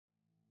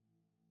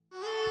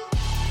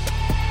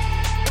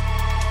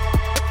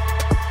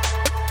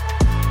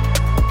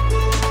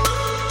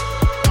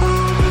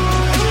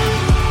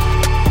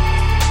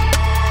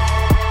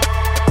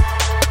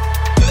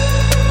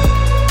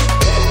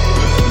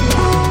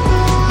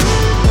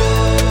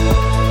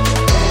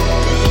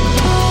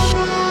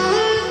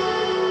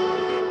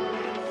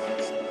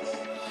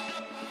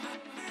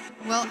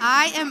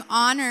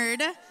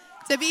honored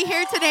to be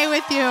here today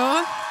with you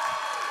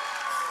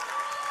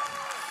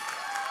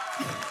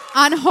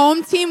on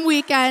home team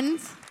weekend.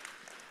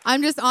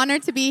 I'm just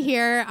honored to be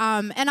here,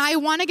 and I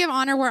want to give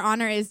honor where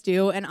honor is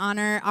due and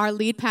honor our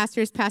lead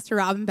pastors, Pastor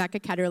Rob and Becca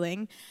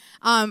Ketterling,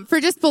 for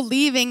just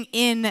believing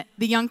in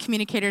the young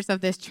communicators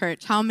of this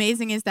church. How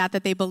amazing is that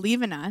they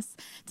believe in us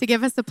to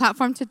give us a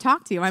platform to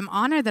talk to you. I'm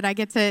honored that I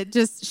get to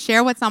just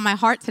share what's on my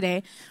heart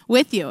today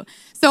with you.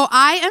 So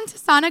I am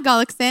Tsana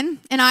Gullickson,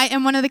 and I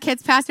am one of the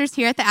kids pastors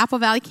here at the Apple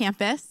Valley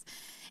campus,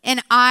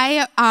 and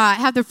I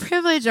have the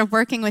privilege of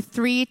working with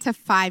 3 to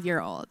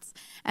 5-year-olds.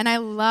 And I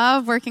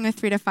love working with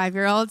 3 to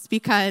 5-year-olds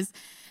because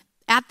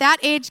at that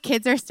age,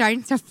 kids are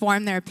starting to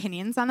form their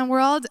opinions on the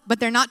world, but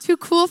they're not too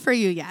cool for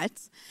you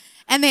yet.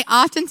 And they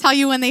often tell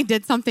you when they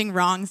did something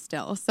wrong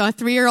still. So a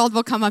 3-year-old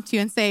will come up to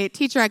you and say,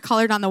 "Teacher, I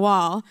colored on the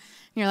wall." And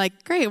you're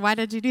like, "Great, why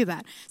did you do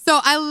that?" So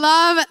I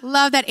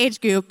love that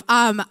age group.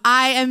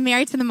 I am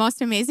married to the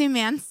most amazing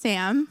man,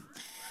 Sam.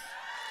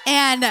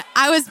 And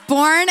I was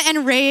born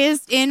and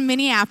raised in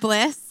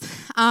Minneapolis.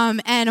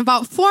 And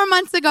about 4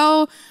 months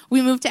ago,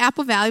 we moved to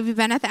Apple Valley. We've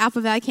been at the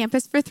Apple Valley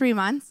campus for 3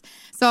 months.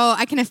 So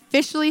I can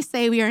officially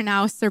say we are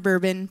now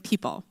suburban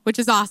people, which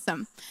is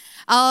awesome.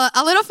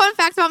 A little fun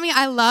fact about me,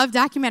 I love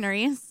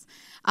documentaries.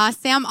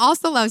 Sam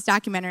also loves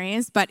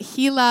documentaries, but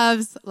he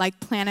loves like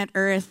Planet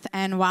Earth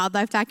and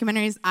wildlife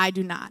documentaries. I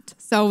do not.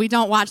 So we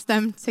don't watch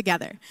them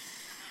together.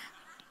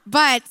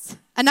 But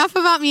enough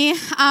about me.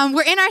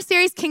 We're in our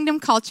series, Kingdom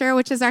Culture,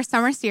 which is our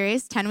summer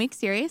series, 10-week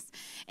series.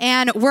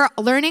 And we're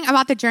learning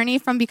about the journey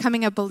from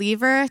becoming a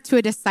believer to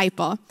a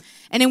disciple.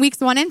 And in weeks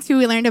 1 and 2,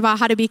 we learned about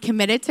how to be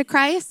committed to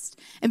Christ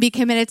and be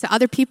committed to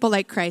other people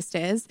like Christ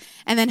is,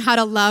 and then how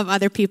to love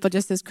other people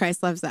just as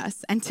Christ loves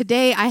us. And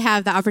today, I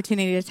have the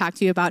opportunity to talk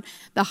to you about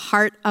the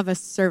heart of a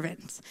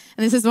servant.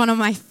 And this is one of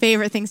my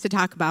favorite things to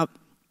talk about.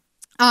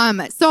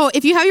 So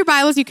if you have your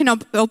Bibles, you can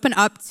open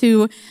up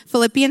to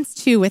Philippians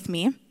 2 with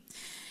me.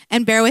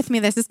 And bear with me,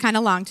 this is kind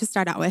of long to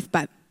start out with,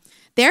 but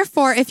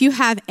therefore, if you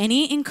have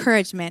any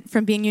encouragement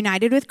from being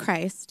united with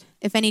Christ,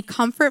 if any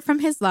comfort from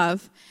his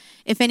love,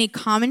 if any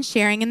common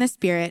sharing in the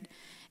Spirit,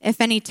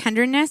 if any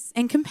tenderness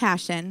and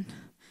compassion,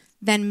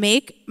 then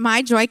make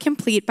my joy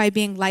complete by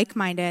being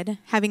like-minded,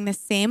 having the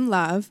same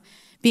love,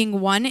 being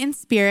one in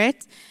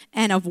spirit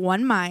and of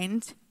one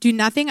mind. Do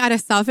nothing out of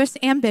selfish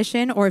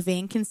ambition or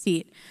vain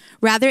conceit.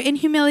 Rather, in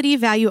humility,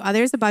 value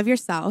others above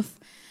yourself,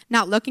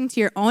 not looking to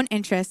your own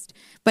interest,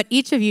 but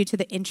each of you to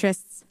the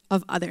interests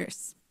of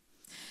others.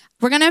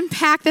 We're going to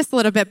unpack this a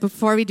little bit.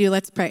 Before we do,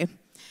 let's pray.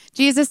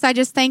 Jesus, I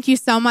just thank you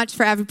so much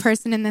for every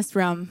person in this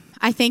room.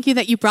 I thank you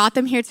that you brought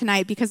them here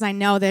tonight because I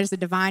know there's a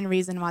divine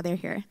reason why they're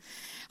here.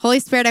 Holy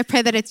Spirit, I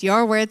pray that it's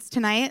your words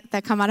tonight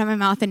that come out of my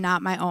mouth and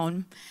not my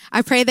own.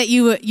 I pray that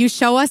you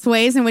show us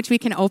ways in which we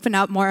can open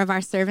up more of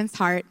our servant's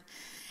heart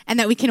and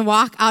that we can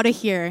walk out of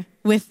here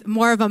with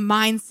more of a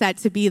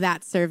mindset to be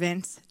that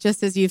servant,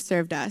 just as you've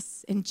served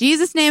us. In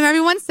Jesus' name,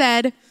 everyone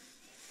said,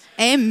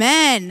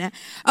 amen.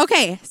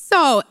 Okay,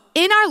 so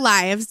in our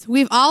lives,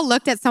 we've all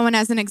looked at someone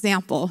as an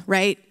example,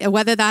 right?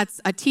 Whether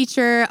that's a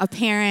teacher, a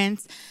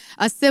parent,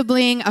 a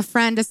sibling, a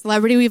friend, a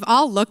celebrity, we've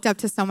all looked up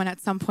to someone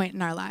at some point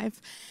in our life.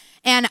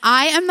 And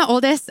I am the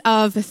oldest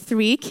of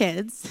 3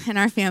 kids in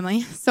our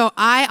family, so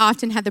I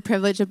often had the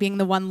privilege of being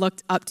the one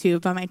looked up to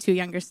by my 2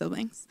 younger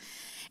siblings.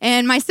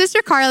 And my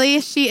sister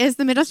Carly, she is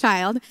the middle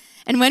child.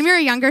 And when we were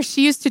younger,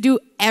 she used to do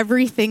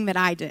everything that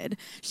I did.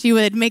 She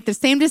would make the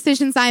same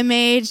decisions I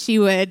made. She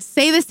would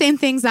say the same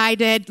things I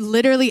did,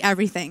 literally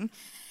everything.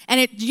 And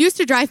it used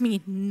to drive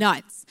me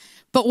nuts.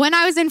 But when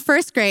I was in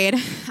 1st grade,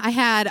 I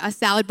had a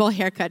salad bowl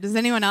haircut. Did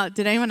anyone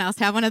else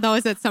have one of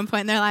those at some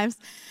point in their lives?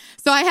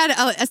 So I had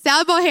a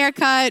salad bowl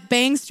haircut,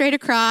 bangs straight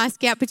across,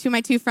 gap between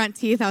my 2 front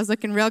teeth. I was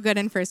looking real good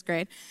in 1st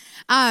grade.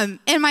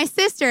 And my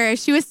sister,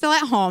 she was still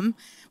at home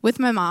with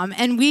my mom.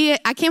 And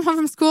I came home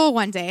from school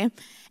one day,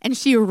 and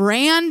she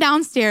ran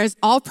downstairs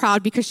all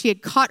proud because she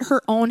had cut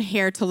her own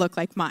hair to look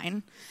like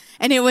mine.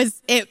 And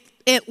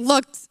it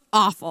looked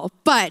awful.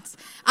 But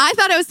I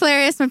thought it was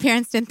hilarious. My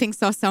parents didn't think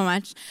so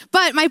much.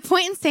 But my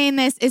point in saying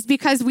this is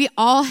because we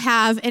all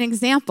have an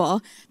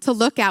example to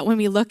look at when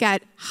we look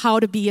at how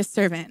to be a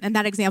servant. And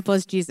that example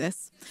is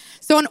Jesus.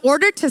 So in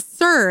order to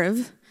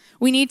serve,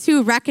 we need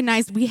to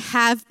recognize we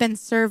have been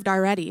served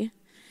already.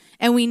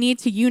 And we need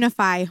to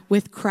unify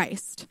with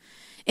Christ.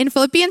 In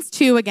Philippians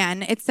 2,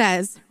 again, it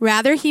says,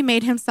 "Rather he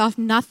made himself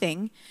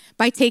nothing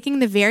by taking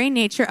the very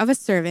nature of a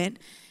servant,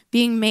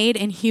 being made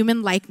in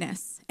human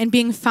likeness. And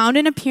being found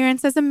in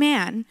appearance as a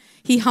man,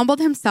 he humbled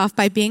himself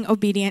by being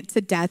obedient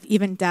to death,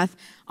 even death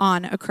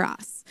on a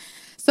cross."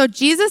 So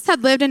Jesus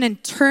had lived an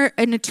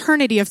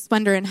eternity of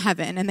splendor in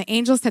heaven, and the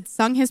angels had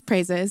sung his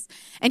praises,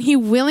 and he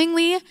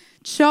willingly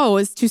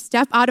chose to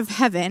step out of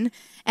heaven.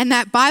 And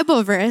that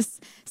Bible verse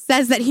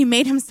says that he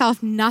made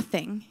himself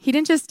nothing. He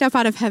didn't just step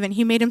out of heaven.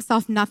 He made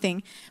himself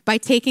nothing by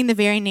taking the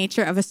very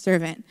nature of a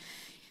servant.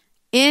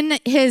 In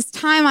his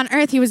time on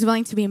earth, he was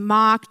willing to be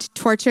mocked,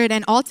 tortured,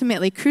 and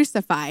ultimately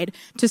crucified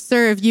to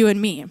serve you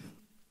and me.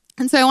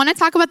 And so I want to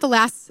talk about the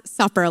Last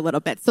Supper a little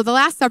bit. So the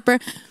Last Supper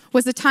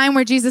was a time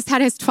where Jesus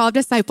had his 12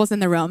 disciples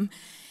in the room.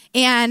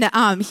 And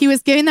he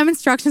was giving them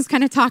instructions,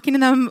 kind of talking to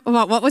them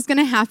about what was going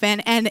to happen.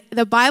 And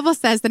the Bible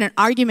says that an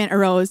argument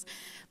arose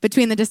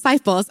between the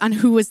disciples on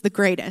who was the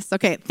greatest.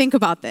 Okay, think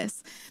about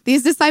this.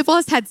 These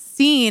disciples had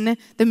seen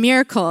the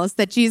miracles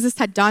that Jesus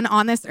had done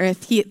on this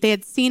earth. They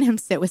had seen him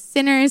sit with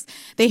sinners.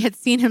 They had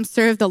seen him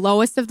serve the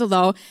lowest of the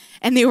low.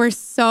 And they were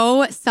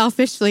so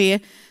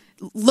selfishly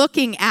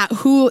looking at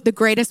who the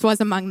greatest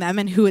was among them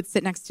and who would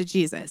sit next to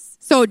Jesus.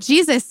 So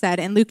Jesus said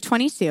in Luke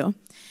 22,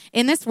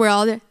 "In this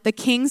world, the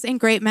kings and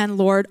great men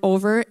lord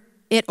over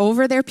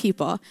their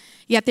people,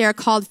 yet they are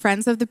called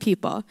friends of the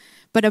people.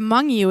 But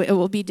among you, it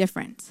will be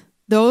different.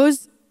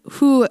 Those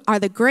who are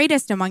the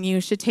greatest among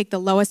you should take the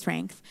lowest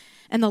rank,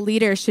 and the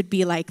leader should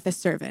be like the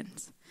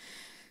servant."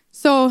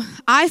 So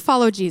I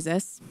follow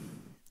Jesus,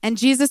 and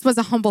Jesus was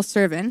a humble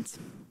servant.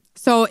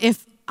 So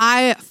if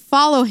I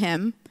follow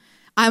him,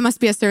 I must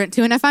be a servant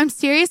too. And if I'm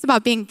serious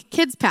about being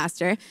kids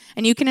pastor,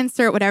 and you can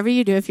insert whatever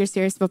you do if you're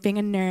serious about being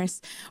a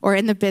nurse or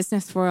in the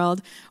business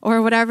world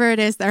or whatever it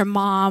is, or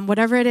mom,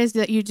 whatever it is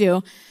that you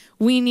do,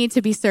 we need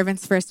to be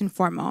servants first and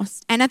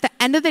foremost. And at the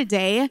end of the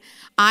day,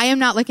 I am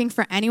not looking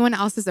for anyone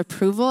else's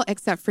approval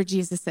except for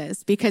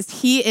Jesus's,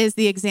 because he is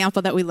the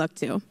example that we look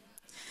to.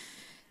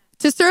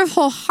 To serve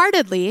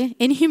wholeheartedly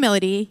in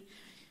humility,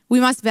 we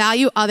must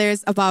value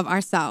others above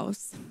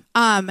ourselves.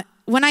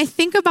 When I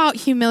think about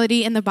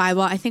humility in the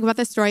Bible, I think about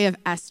the story of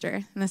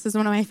Esther. And this is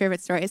one of my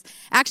favorite stories.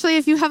 Actually,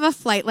 if you have a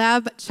Flight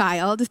Lab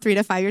child, 3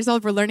 to 5 years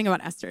old, we're learning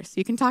about Esther. So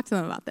you can talk to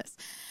them about this.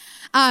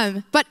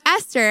 But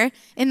Esther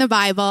in the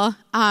Bible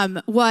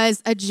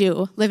was a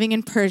Jew living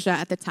in Persia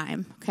at the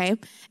time, okay?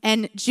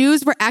 And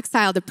Jews were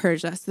exiled to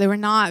Persia, so they were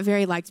not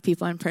very liked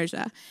people in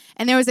Persia.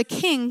 And there was a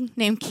king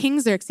named King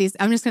Xerxes.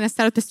 I'm just going to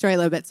set up the story a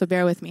little bit, so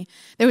bear with me.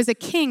 There was a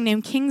king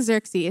named King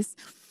Xerxes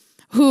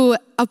who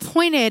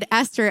appointed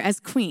Esther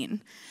as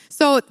queen.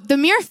 So the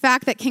mere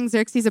fact that King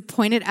Xerxes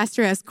appointed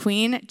Esther as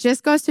queen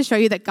just goes to show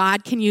you that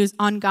God can use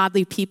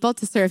ungodly people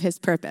to serve his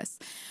purpose.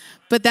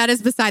 But that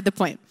is beside the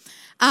point.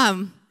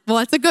 Well,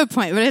 it's a good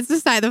point, but it's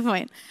beside the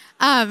point.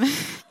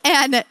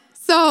 And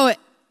so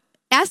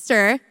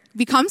Esther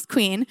becomes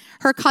queen.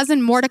 Her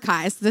cousin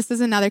Mordecai, so this is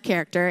another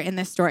character in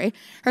this story.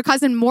 Her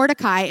cousin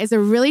Mordecai is a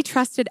really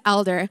trusted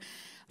elder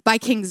by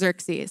King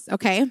Xerxes,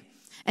 okay?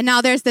 And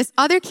now there's this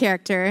other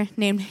character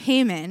named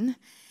Haman,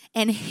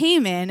 and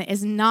Haman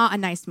is not a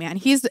nice man.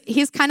 He's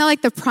kind of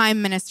like the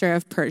prime minister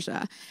of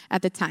Persia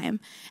at the time.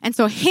 And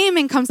so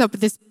Haman comes up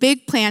with this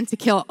big plan to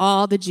kill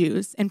all the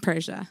Jews in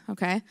Persia,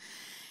 okay?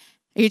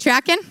 Are you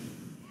tracking?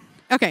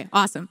 Okay,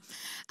 awesome.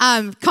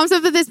 Comes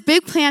up with this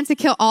big plan to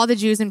kill all the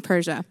Jews in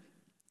Persia.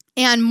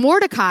 And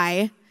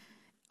Mordecai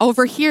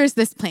overhears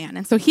this plan.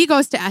 And so he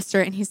goes to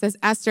Esther and he says,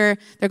 "Esther,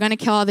 they're going to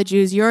kill all the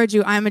Jews. You're a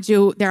Jew. I'm a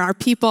Jew. There are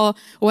people.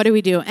 What do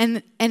we do?"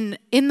 And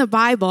in the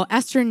Bible,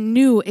 Esther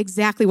knew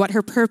exactly what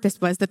her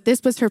purpose was, that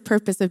this was her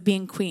purpose of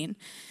being queen.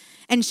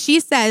 And she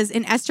says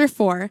in Esther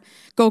 4,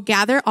 "Go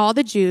gather all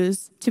the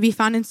Jews to be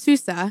found in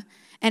Susa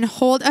and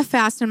hold a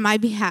fast on my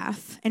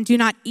behalf, and do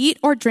not eat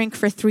or drink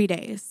for 3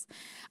 days.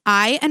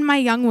 I and my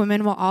young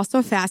women will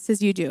also fast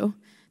as you do.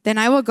 Then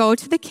I will go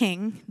to the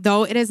king,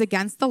 though it is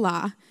against the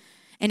law.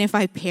 And if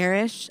I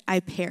perish, I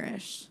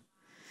perish."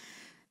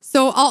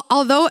 So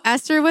although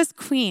Esther was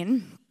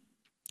queen,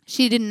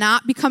 she did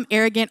not become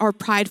arrogant or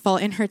prideful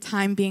in her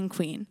time being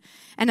queen.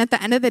 And at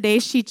the end of the day,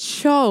 she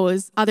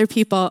chose other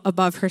people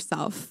above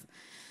herself.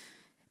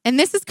 And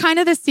this is kind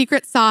of the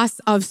secret sauce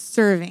of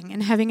serving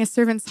and having a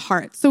servant's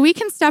heart. So we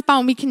can step out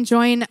and we can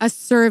join a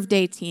serve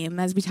day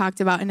team, as we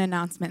talked about in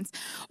announcements.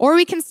 Or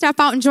we can step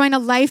out and join a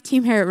life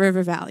team here at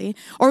River Valley.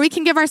 Or we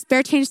can give our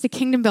spare change to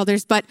Kingdom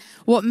Builders. But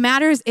what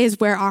matters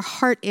is where our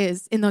heart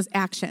is in those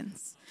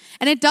actions.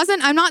 And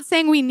I'm not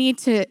saying we need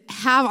to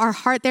have our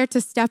heart there to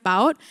step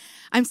out.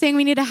 I'm saying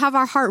we need to have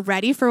our heart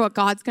ready for what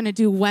God's going to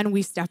do when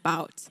we step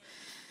out.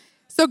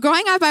 So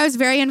growing up, I was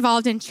very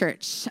involved in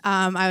church.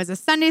 I was a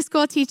Sunday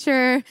school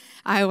teacher.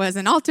 I was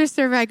an altar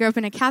server. I grew up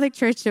in a Catholic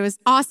church. It was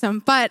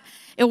awesome. But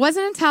it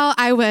wasn't until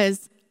I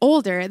was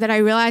older that I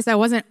realized I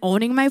wasn't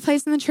owning my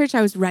place in the church.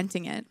 I was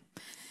renting it.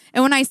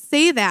 And when I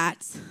say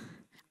that,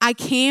 I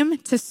came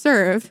to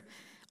serve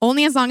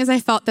only as long as I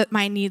felt that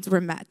my needs were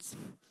met.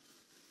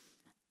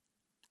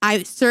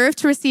 I served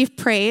to receive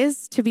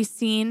praise, to be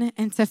seen,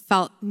 and to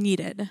felt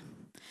needed.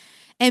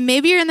 And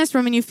maybe you're in this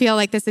room and you feel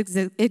like this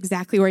is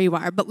exactly where you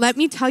are. But let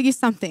me tell you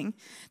something.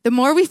 The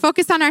more we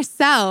focus on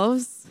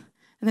ourselves,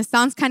 and this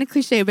sounds kind of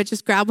cliche, but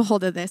just grab a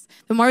hold of this.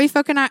 The more we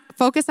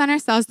focus on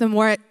ourselves, the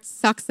more it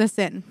sucks us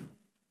in.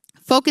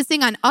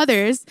 Focusing on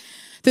others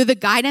through the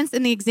guidance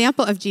and the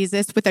example of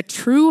Jesus with a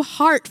true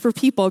heart for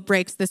people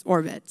breaks this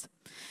orbit.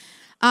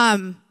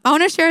 I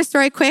want to share a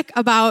story quick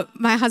about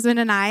my husband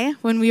and I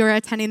when we were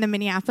attending the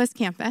Minneapolis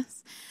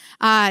campus.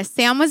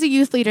 Sam was a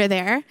youth leader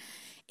there.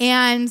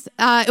 And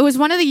it was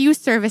one of the youth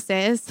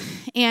services,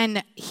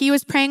 and he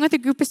was praying with a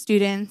group of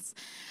students.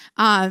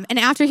 And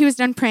after he was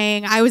done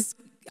praying, I was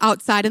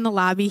outside in the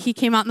lobby. He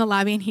came out in the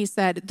lobby and he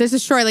said,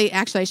 actually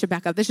I should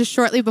back up. This is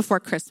shortly before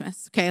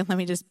Christmas. Okay, let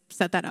me just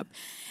set that up.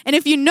 And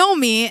if you know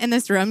me in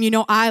this room, you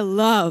know I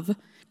love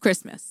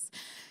Christmas.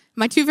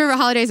 My two favorite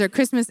holidays are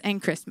Christmas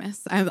and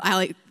Christmas.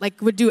 I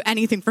would do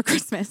anything for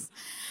Christmas.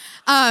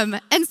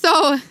 And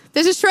so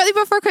this is shortly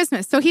before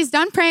Christmas. So he's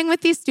done praying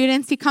with these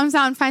students. He comes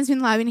out and finds me in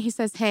the lobby and he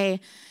says, hey,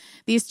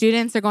 these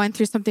students are going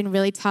through something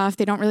really tough.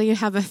 They don't really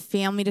have a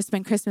family to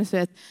spend Christmas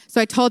with. So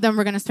I told them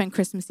we're going to spend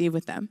Christmas Eve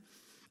with them.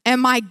 And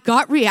my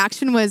gut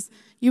reaction was,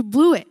 you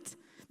blew it.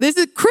 This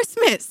is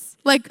Christmas.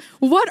 Like,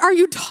 what are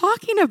you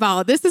talking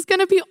about? This is going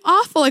to be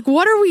awful. Like,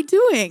 what are we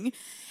doing?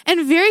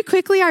 And very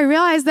quickly, I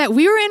realized that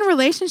we were in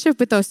relationship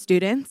with those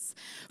students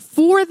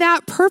for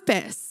that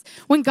purpose.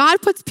 When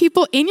God puts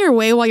people in your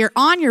way while you're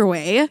on your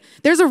way,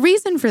 there's a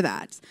reason for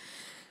that.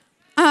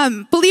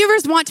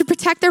 Believers want to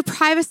protect their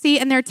privacy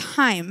and their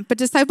time, but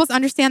disciples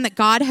understand that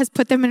God has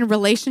put them in a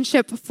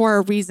relationship for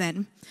a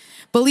reason.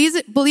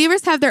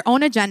 Believers have their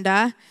own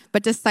agenda,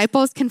 but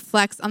disciples can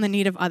flex on the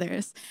need of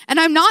others. And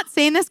I'm not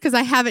saying this because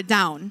I have it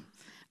down.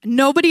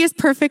 Nobody is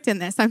perfect in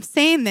this. I'm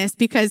saying this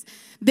because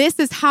this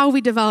is how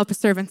we develop a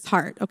servant's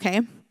heart,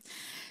 okay?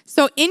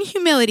 So in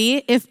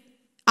humility, if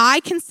I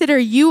consider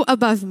you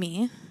above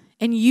me,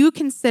 and you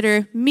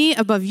consider me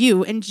above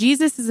you, and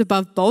Jesus is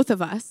above both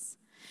of us,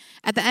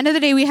 at the end of the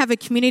day, we have a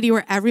community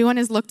where everyone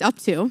is looked up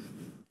to,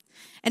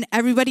 and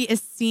everybody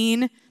is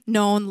seen,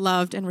 known,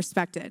 loved, and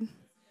respected.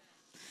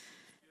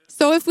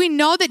 So if we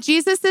know that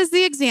Jesus is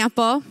the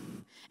example,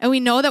 and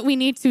we know that we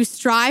need to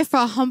strive for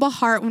a humble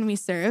heart when we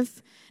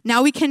serve,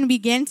 now we can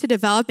begin to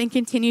develop and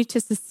continue to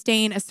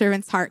sustain a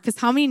servant's heart. Because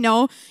how many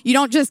know you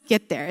don't just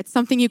get there? It's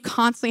something you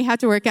constantly have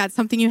to work at,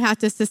 something you have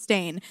to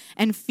sustain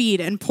and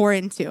feed and pour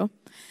into.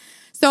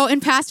 So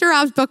in Pastor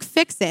Rob's book,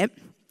 Fix It,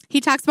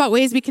 he talks about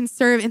ways we can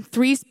serve in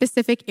 3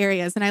 specific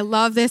areas, and I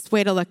love this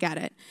way to look at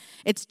it.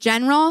 It's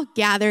general,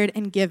 gathered,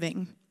 and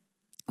giving.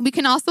 We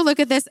can also look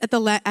at this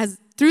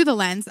through the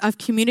lens of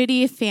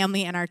community,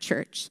 family, and our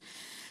church.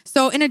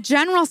 So in a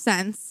general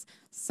sense,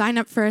 sign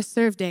up for a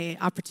Serve Day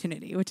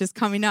opportunity, which is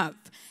coming up.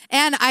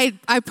 And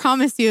I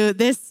promise you,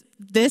 this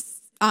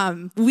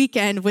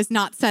weekend was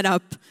not set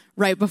up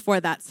right before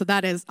that, so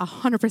that is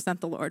 100%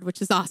 the Lord,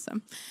 which is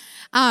awesome.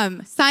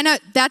 Sign up,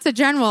 that's a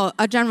general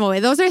way.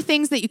 Those are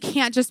things that you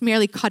can't just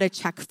merely cut a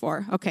check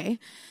for, okay?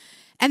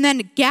 And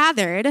then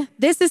gathered,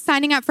 this is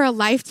signing up for a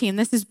life team.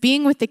 This is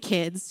being with the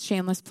kids,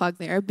 shameless plug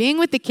there, being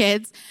with the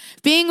kids,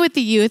 being with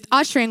the youth,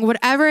 ushering,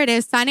 whatever it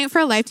is, signing up for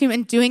a life team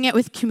and doing it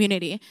with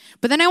community.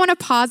 But then I want to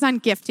pause on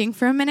gifting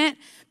for a minute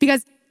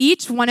because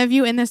each one of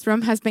you in this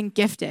room has been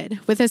gifted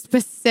with a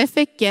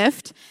specific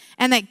gift,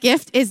 and that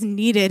gift is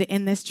needed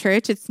in this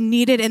church. It's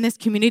needed in this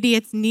community.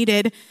 It's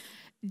needed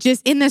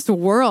just in this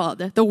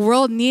world. The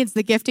world needs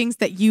the giftings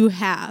that you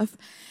have.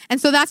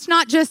 And so that's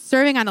not just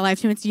serving on a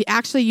life team. It's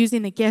actually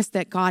using the gifts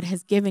that God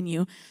has given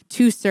you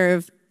to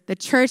serve the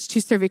church,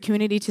 to serve your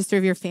community, to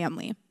serve your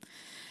family.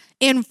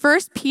 In 1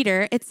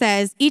 Peter, it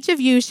says, each of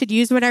you should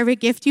use whatever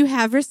gift you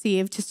have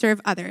received to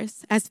serve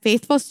others as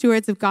faithful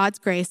stewards of God's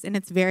grace in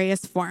its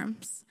various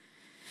forms.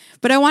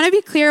 But I want to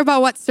be clear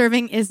about what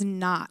serving is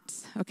not,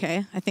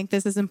 okay? I think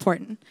this is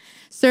important.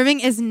 Serving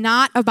is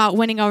not about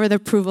winning over the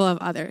approval of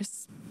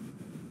others.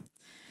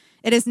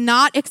 It is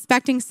not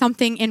expecting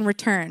something in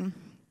return.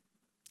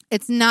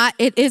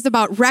 It is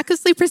about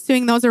recklessly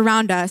pursuing those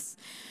around us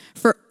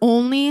for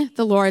only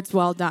the Lord's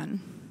well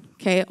done.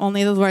 Okay,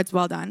 only the Lord's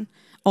well done.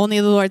 Only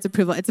the Lord's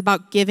approval. It's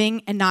about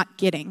giving and not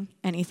getting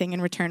anything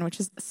in return, which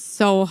is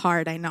so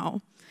hard, I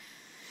know.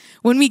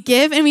 When we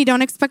give and we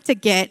don't expect to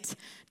get,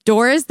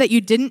 doors that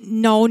you didn't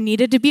know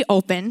needed to be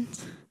opened,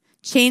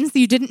 chains that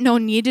you didn't know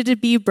needed to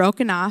be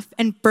broken off,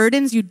 and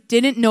burdens you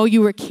didn't know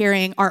you were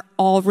carrying are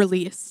all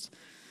released.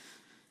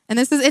 And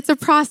it's a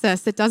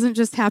process. It doesn't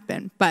just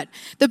happen. But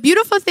the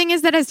beautiful thing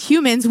is that as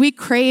humans, we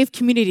crave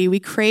community. We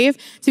crave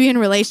to be in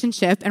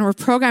relationship, and we're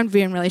programmed to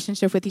be in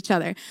relationship with each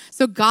other.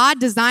 So God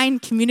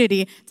designed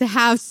community to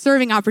have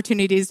serving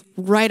opportunities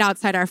right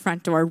outside our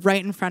front door,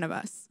 right in front of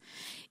us.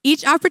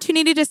 Each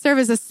opportunity to serve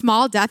is a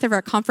small death of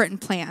our comfort and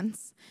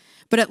plans,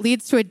 but it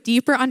leads to a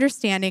deeper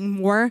understanding,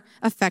 more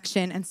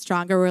affection, and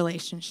stronger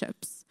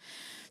relationships.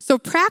 So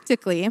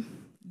practically,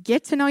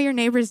 get to know your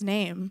neighbor's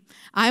name.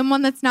 I'm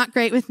one that's not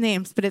great with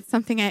names, but it's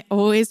something I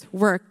always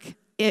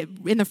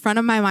in the front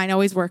of my mind,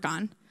 always work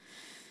on.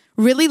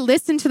 Really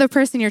listen to the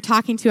person you're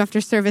talking to after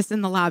service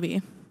in the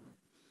lobby.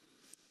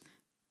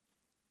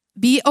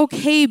 Be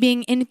okay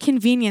being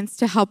inconvenienced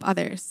to help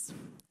others.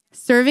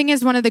 Serving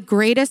is one of the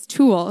greatest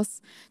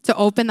tools to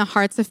open the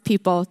hearts of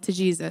people to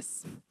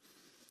Jesus.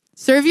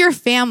 Serve your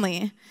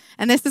family.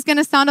 And this is going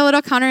to sound a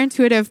little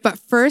counterintuitive, but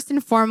first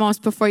and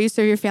foremost, before you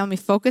serve your family,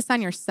 focus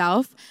on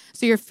yourself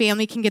so your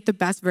family can get the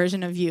best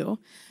version of you,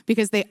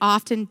 because they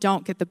often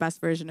don't get the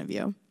best version of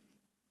you.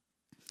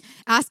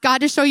 Ask God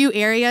to show you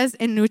areas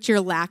in which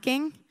you're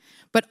lacking,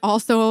 but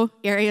also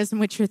areas in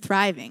which you're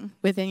thriving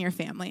within your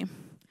family.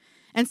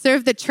 And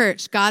serve the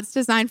church. God's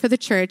design for the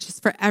church is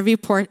for every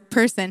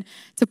person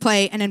to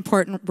play an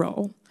important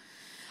role.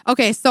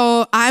 Okay,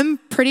 so I'm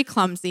pretty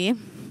clumsy.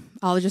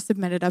 I'll just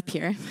admit it up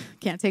here.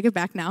 Can't take it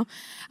back now.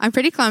 I'm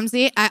pretty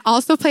clumsy. I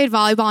also played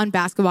volleyball and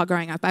basketball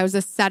growing up. I was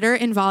a setter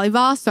in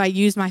volleyball, so I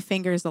used my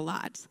fingers a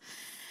lot.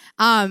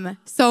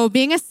 So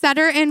being a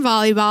setter in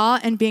volleyball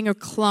and being a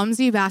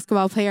clumsy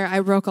basketball player, I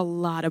broke a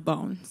lot of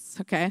bones,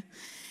 okay?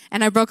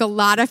 And I broke a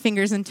lot of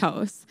fingers and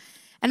toes.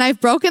 And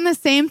I've broken the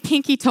same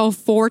pinky toe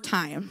 4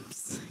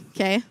 times,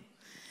 okay?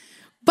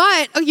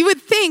 But you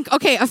would think,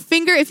 okay, a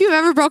finger, if you've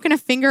ever broken a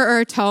finger or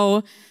a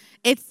toe,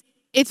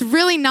 it's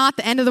really not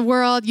the end of the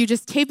world. You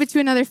just tape it to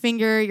another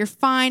finger. You're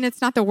fine.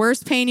 It's not the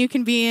worst pain you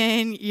can be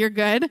in. You're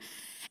good.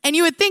 And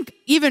you would think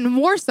even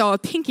more so a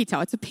pinky toe.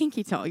 It's a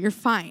pinky toe. You're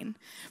fine.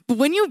 But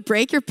when you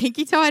break your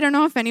pinky toe, I don't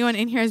know if anyone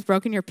in here has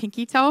broken your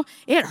pinky toe,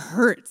 it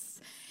hurts.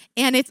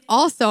 And it's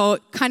also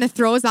kind of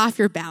throws off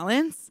your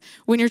balance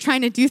when you're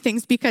trying to do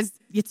things because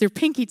it's your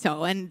pinky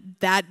toe and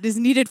that is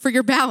needed for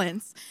your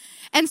balance.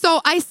 And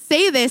so I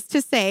say this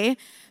to say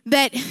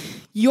that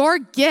your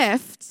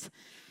gift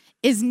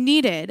is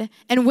needed.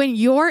 And when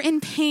you're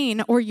in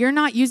pain or you're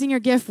not using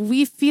your gift,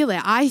 we feel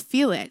it. I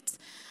feel it.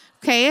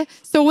 Okay?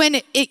 So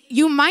when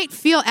you might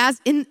feel as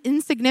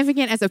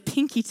insignificant as a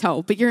pinky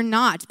toe, but you're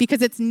not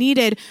because it's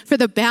needed for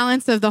the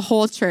balance of the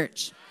whole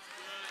church.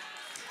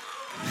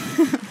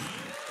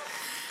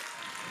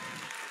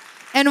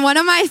 And one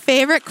of my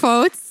favorite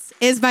quotes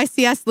is by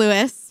C.S.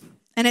 Lewis.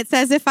 And it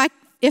says, if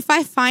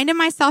I find in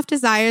myself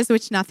desires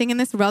which nothing in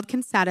this world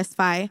can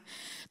satisfy,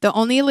 the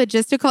only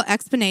logistical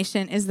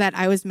explanation is that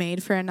I was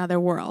made for another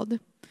world.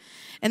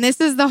 And this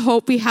is the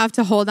hope we have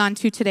to hold on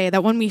to today,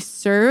 that when we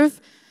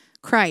serve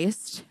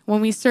Christ,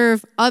 when we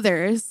serve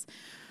others,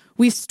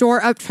 we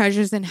store up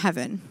treasures in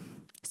heaven.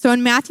 So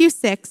in Matthew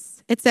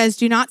 6, it says,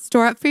 do not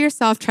store up for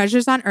yourself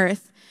treasures on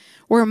earth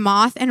where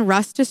moth and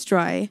rust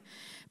destroy,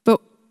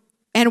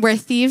 and where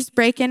thieves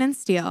break in and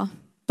steal,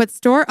 but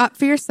store up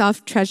for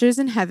yourself treasures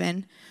in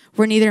heaven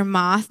where neither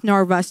moth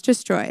nor rust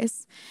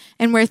destroys,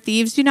 and where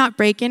thieves do not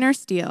break in or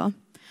steal.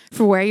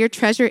 For where your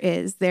treasure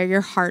is, there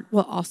your heart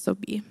will also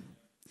be.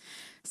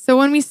 So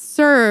when we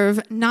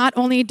serve, not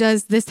only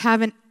does this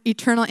have an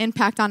eternal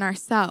impact on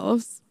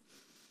ourselves,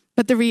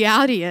 but the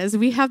reality is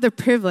we have the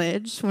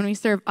privilege when we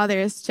serve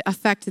others to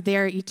affect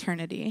their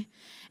eternity.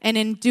 And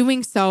in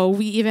doing so,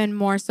 we even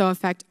more so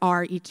affect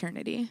our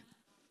eternity.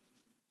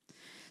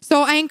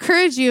 So I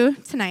encourage you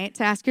tonight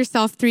to ask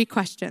yourself 3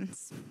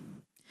 questions.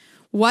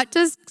 What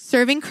does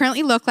serving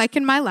currently look like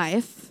in my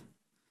life?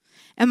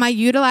 Am I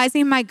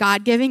utilizing my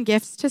God-given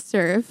gifts to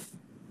serve?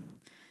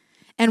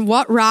 And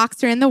what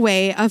rocks are in the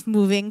way of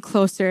moving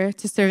closer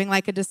to serving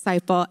like a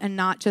disciple and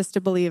not just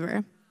a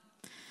believer?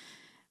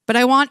 But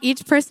I want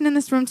each person in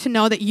this room to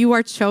know that you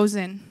are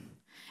chosen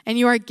and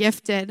you are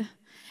gifted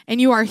and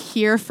you are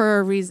here for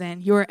a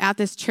reason. You are at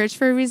this church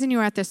for a reason. You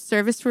are at this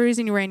service for a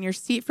reason. You are in your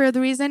seat for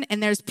the reason.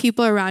 And there's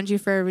people around you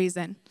for a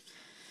reason.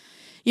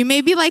 You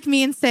may be like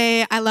me and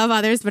say, I love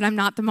others, but I'm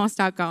not the most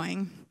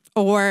outgoing.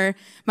 Or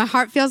my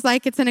heart feels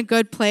like it's in a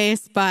good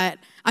place, but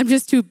I'm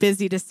just too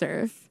busy to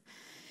serve.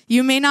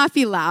 You may not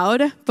be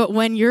loud, but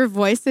when your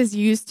voice is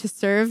used to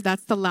serve,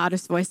 that's the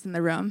loudest voice in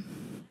the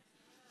room.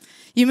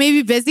 You may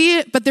be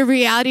busy, but the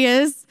reality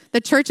is the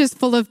church is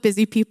full of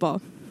busy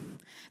people.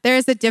 There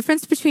is a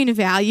difference between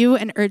value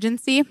and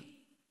urgency,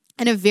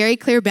 and a very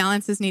clear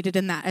balance is needed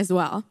in that as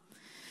well.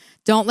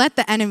 Don't let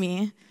the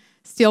enemy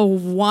steal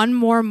one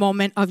more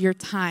moment of your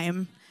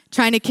time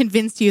trying to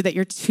convince you that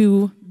you're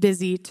too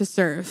busy to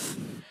serve.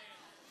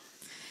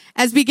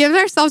 As we give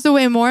ourselves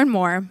away more and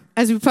more,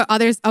 as we put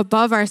others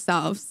above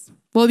ourselves,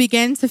 we'll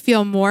begin to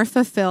feel more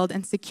fulfilled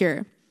and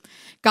secure.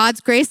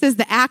 God's grace is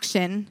the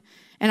action,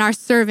 and our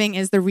serving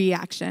is the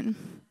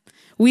reaction.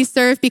 We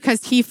serve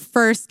because he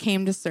first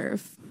came to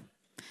serve.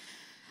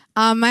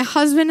 My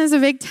husband is a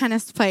big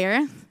tennis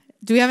player.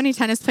 Do we have any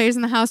tennis players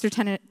in the house or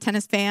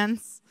tennis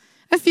fans?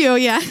 A few,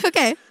 yeah.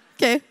 Okay.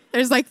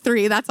 There's like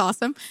 3. That's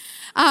awesome.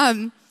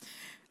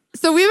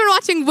 So we've been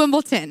watching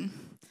Wimbledon,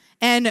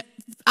 and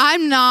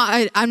I'm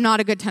not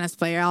a good tennis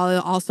player.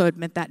 I'll also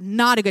admit that.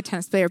 Not a good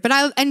tennis player, but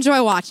I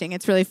enjoy watching.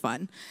 It's really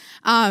fun.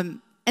 And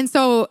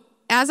so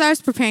as I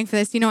was preparing for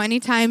this,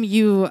 anytime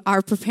you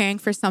are preparing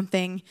for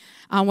something,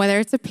 whether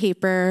it's a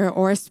paper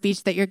or a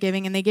speech that you're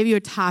giving and they give you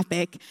a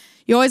topic,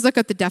 you always look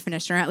up the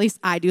definition, or at least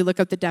I do look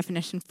up the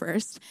definition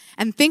first,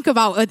 and think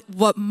about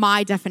what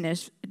my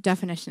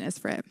definition is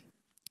for it.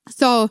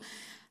 So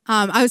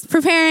I was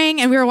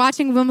preparing, and we were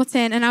watching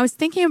Wimbledon, and I was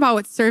thinking about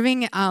what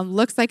serving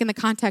looks like in the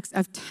context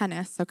of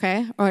tennis,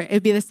 okay? Or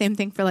it'd be the same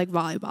thing for like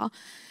volleyball.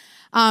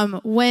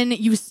 When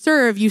you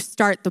serve, you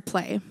start the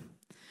play.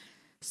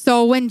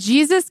 So when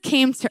Jesus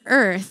came to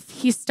earth,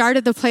 he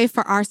started the play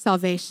for our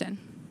salvation.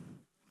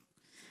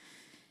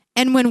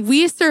 And when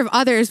we serve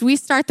others, we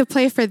start the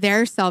play for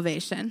their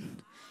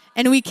salvation.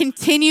 And we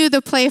continue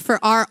the play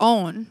for our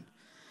own.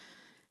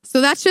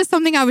 So that's just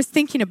something I was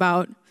thinking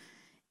about.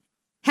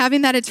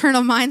 Having that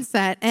eternal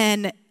mindset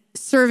and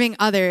serving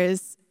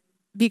others,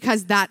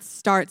 because that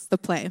starts the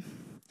play.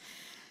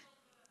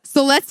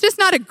 So let's just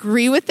not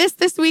agree with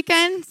this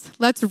weekend.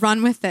 Let's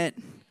run with it.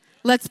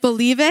 Let's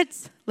believe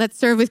it. Let's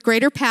serve with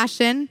greater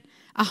passion,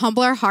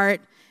 humble our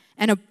heart,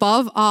 and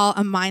above all,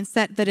 a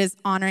mindset that is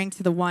honoring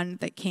to the one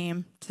that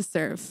came to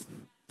serve.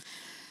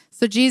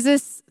 So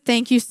Jesus,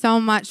 thank you so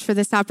much for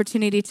this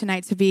opportunity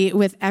tonight to be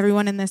with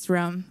everyone in this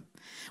room.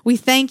 We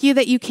thank you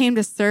that you came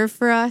to serve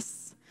for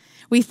us.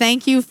 We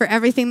thank you for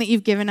everything that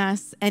you've given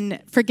us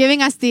and for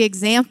giving us the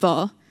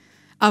example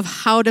of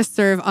how to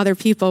serve other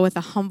people with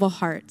a humble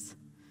heart.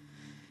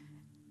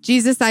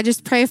 Jesus, I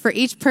just pray for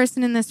each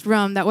person in this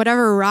room that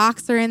whatever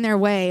rocks are in their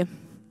way,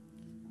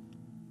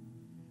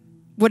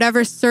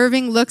 whatever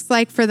serving looks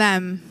like for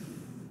them,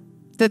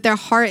 that their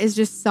heart is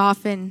just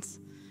softened,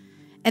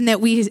 and that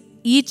we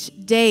each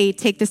day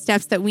take the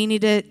steps that we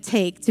need to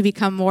take to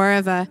become more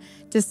of a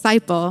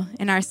disciple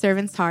in our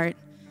servant's heart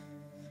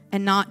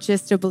and not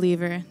just a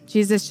believer.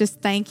 Jesus, just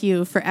thank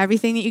you for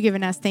everything that you've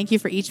given us. Thank you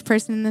for each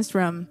person in this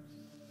room.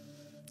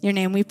 In your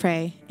name we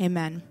pray,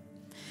 amen.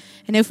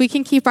 And if we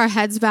can keep our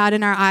heads bowed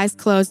and our eyes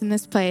closed in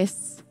this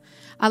place,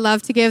 I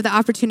love to give the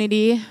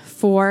opportunity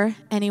for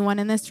anyone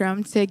in this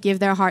room to give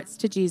their hearts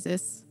to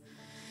Jesus.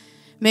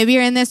 Maybe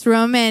you're in this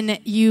room and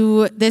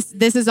this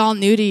is all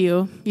new to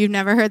you. You've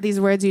never heard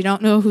these words. You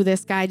don't know who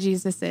this guy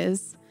Jesus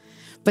is.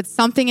 But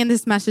something in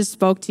this message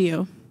spoke to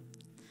you.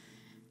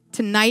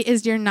 Tonight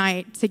is your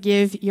night to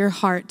give your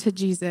heart to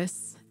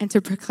Jesus and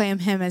to proclaim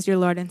him as your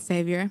Lord and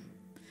Savior.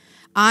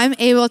 I'm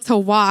able to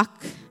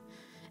walk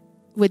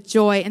with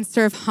joy and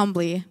serve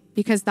humbly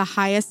because the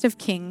highest of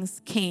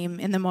kings came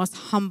in the most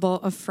humble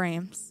of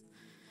frames.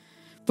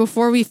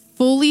 Before we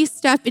fully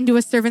step into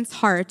a servant's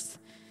heart,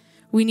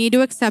 we need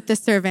to accept the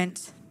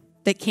servant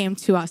that came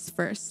to us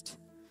first.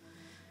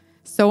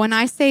 So when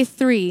I say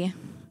 3,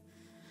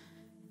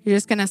 you're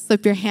just going to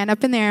slip your hand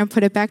up in there and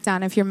put it back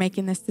down if you're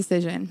making this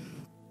decision.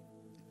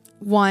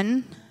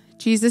 1,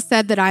 Jesus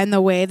said that I am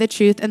the way, the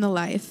truth, and the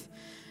life.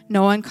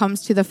 No one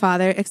comes to the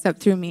Father except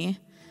through me.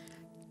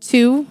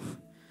 2,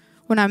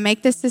 when I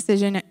make this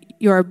decision,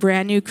 you're a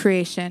brand new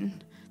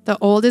creation. The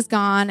old is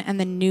gone and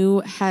the new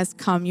has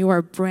come. You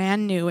are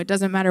brand new. It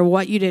doesn't matter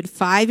what you did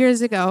 5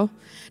 years ago.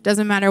 It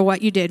doesn't matter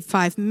what you did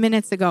 5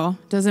 minutes ago.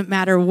 It doesn't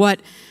matter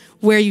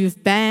where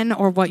you've been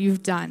or what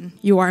you've done.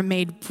 You are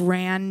made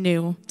brand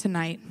new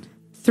tonight.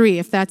 3,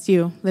 if that's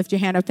you, lift your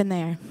hand up in the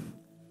air.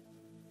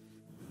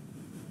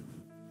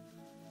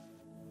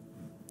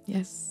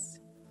 Yes.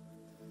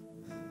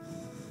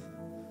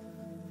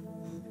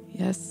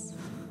 Yes.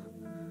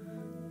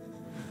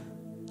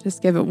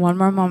 Just give it one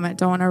more moment.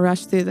 Don't want to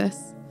rush through this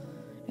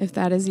if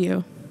that is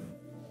you.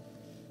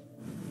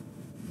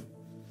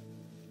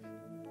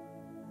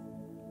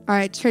 All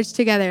right, church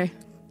together.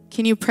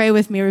 Can you pray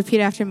with me? Repeat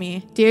after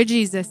me. Dear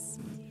Jesus,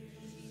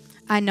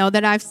 I know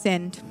that I've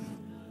sinned.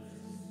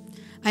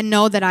 I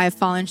know that I have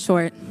fallen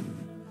short.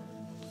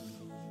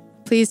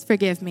 Please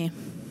forgive me.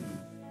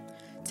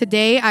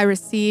 Today I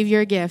receive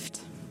your gift,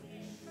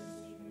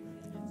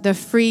 the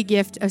free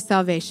gift of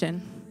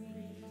salvation.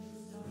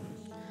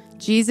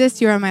 Jesus,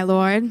 you are my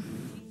Lord.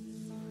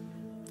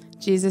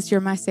 Jesus,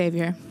 you're my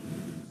Savior.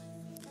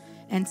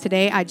 And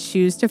today I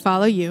choose to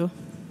follow you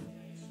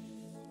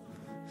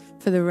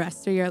for the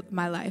rest of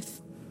my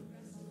life.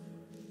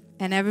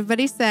 And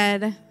everybody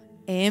said,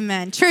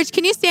 amen. Church,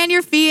 can you stand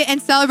your feet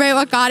and celebrate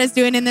what God is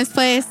doing in this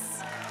place?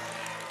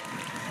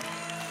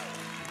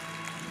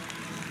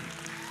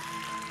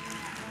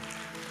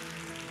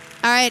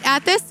 All right,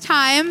 at this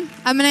time,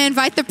 I'm going to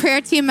invite the prayer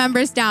team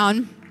members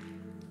down.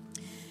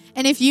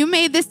 And if you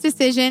made this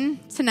decision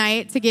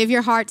tonight to give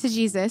your heart to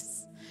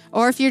Jesus,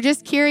 or if you're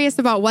just curious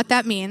about what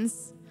that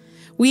means,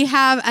 we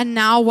have a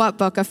Now What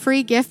book, a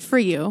free gift for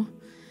you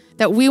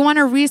that we want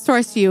to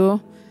resource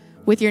you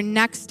with your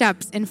next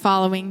steps in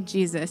following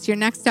Jesus, your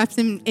next steps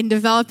in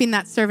developing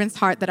that servant's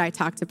heart that I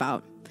talked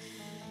about.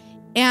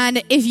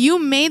 And if you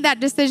made that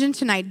decision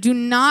tonight, do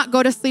not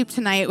go to sleep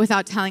tonight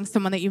without telling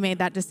someone that you made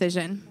that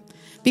decision.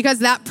 Because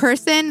that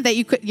person that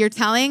you're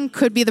telling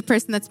could be the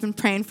person that's been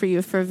praying for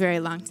you for a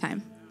very long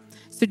time.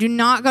 So do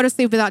not go to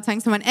sleep without telling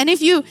someone. And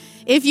if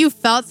you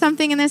felt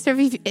something in this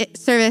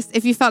service,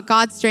 if you felt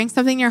God stirring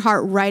something in your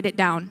heart, write it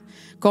down.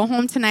 Go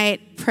home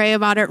tonight, pray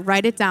about it,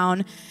 write it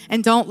down,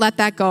 and don't let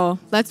that go.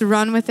 Let's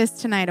run with this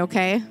tonight,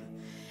 okay?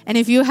 And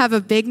if you have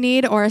a big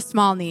need or a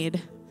small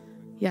need,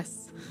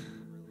 yes.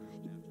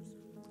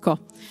 Cool.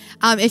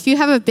 If you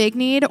have a big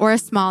need or a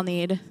small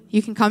need,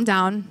 you can come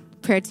down.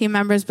 Prayer team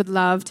members would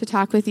love to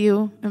talk with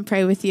you and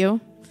pray with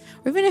you.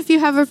 Or even if you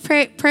have a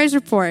praise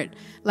report,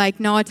 like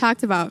Noah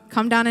talked about,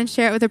 come down and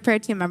share it with a prayer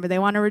team member. They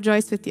want to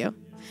rejoice with you.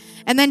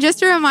 And then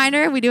just a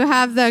reminder, we do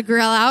have the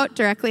grill out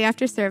directly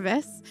after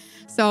service.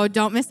 So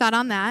don't miss out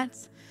on that.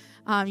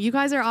 You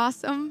guys are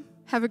awesome.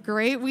 Have a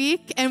great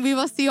week. And we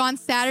will see you on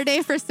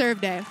Saturday for Serve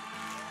Day.